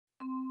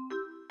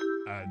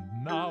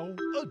And now,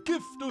 a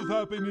gift of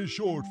happiness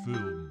short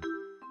film.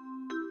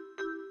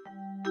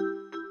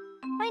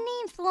 My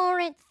name's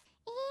Florence,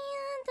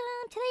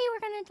 and today we're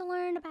going to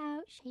learn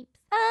about shapes.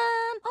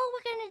 All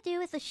we're going to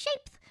do is the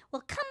shapes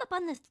will come up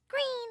on the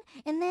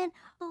screen, and then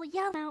we'll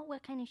yell out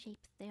what kind of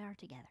shapes they are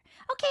together.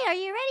 Okay, are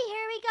you ready?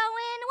 Here we go.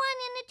 And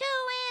 1 and a 2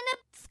 and a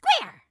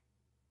square,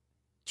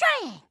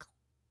 triangle,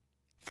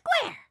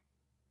 square,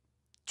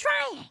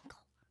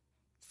 triangle,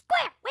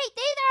 square. Wait,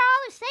 these are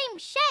all the same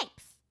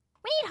shapes.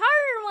 We need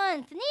harder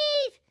ones. And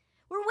these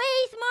were way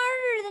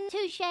smarter than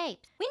 2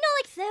 shapes. We know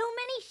like so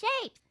many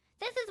shapes.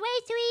 This is way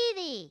too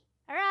easy.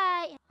 All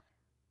right.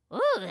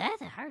 Ooh,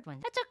 that's a hard one.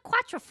 That's a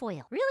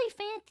quatrefoil. Really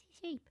fancy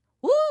shape.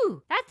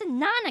 Ooh, that's a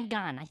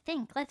nonagon, I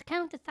think. Let's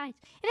count the sides.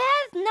 If it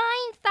has 9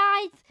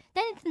 sides,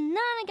 then it's a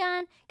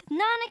nonagon, because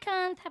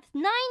nonagons have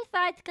 9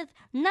 sides, because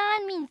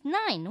non means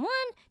 9. 1,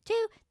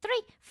 2,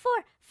 3, 4,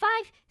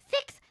 5,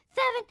 6,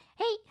 7,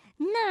 8,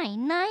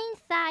 9. 9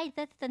 sides,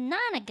 that's the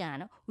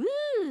nonagon.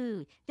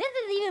 Ooh, this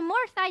is even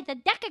more sides, a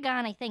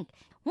decagon, I think.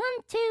 1,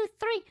 2,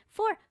 3,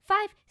 4,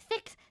 5,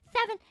 6,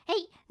 7, 8,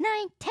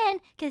 9, 10,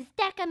 because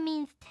deca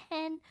means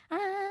 10. I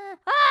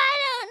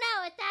don't know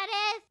what that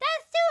is.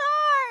 That's too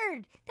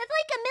hard. That's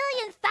like a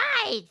million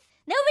sides.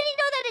 Nobody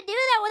knows how to do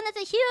that one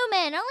that's a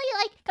human. Only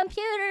like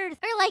computers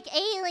or like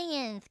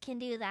aliens can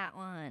do that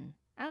one.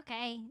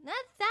 Okay,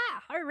 that's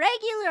that.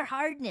 Regular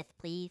hardness,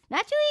 please.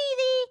 Not too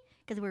easy,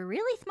 because we're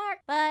really smart,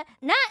 but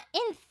not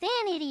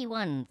insanity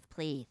ones,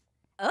 please.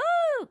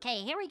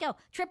 Okay, here we go.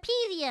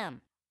 Trapezium,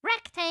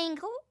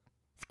 rectangle,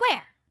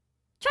 square,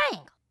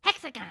 triangle,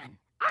 hexagon,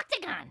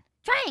 octagon,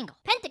 triangle,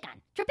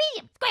 pentagon,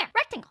 trapezium, square,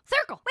 rectangle,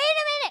 circle. Wait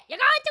a minute, you're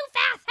going too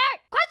fast. Hurt.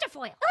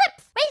 Quadrifoil,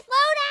 ellipse. Wait,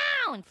 slow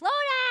down, slow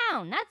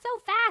down. Not so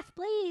fast,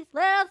 please.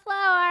 Little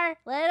slower,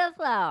 little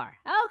slower.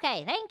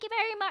 Okay, thank you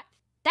very much.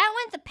 That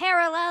one's a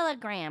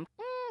parallelogram.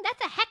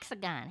 That's a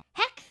hexagon.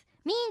 Hex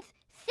means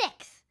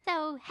 6.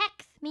 So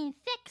hex means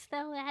 6,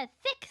 so it has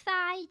 6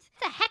 sides.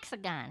 It's a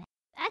hexagon.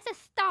 That's a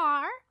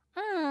star.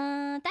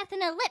 That's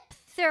an ellipse.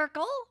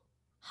 Circle,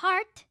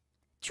 heart,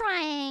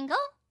 triangle.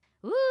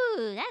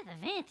 Ooh, that's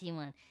a fancy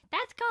one.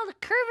 That's called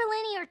a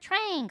curvilinear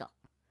triangle.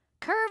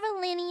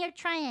 Curvilinear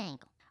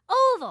triangle.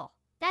 Oval.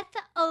 That's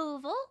an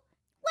oval.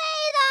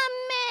 Wait a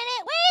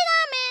minute.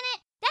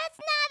 That's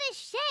not a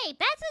shape.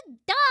 That's a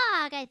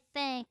dog, I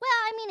think. Well,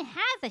 I mean, it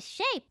has a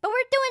shape, but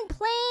we're doing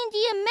plain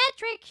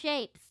geometric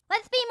shapes.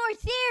 Let's be more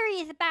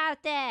serious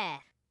about this.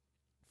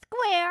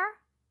 Square.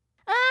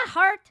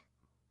 Heart.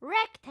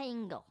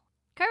 Rectangle.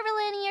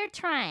 Curvilinear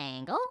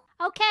triangle.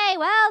 Okay,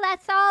 well,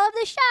 that's all of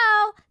the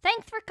show.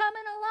 Thanks for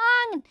coming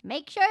along.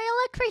 Make sure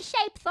you look for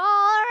shapes all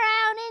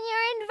around in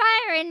your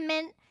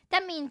environment.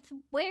 That means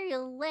where you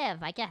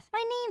live, I guess.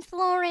 My name's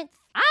Lawrence.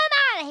 I'm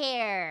out of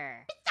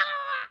here.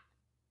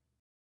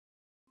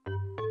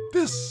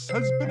 This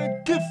has been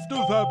a Gift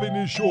of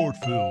Happiness short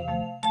film.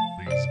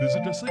 Please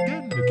visit us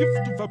again at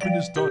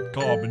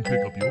giftofhappiness.com and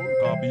pick up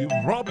your copy of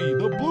Robbie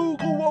the Blue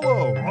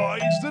Koala,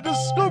 Rise the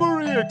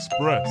Discovery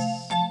Express.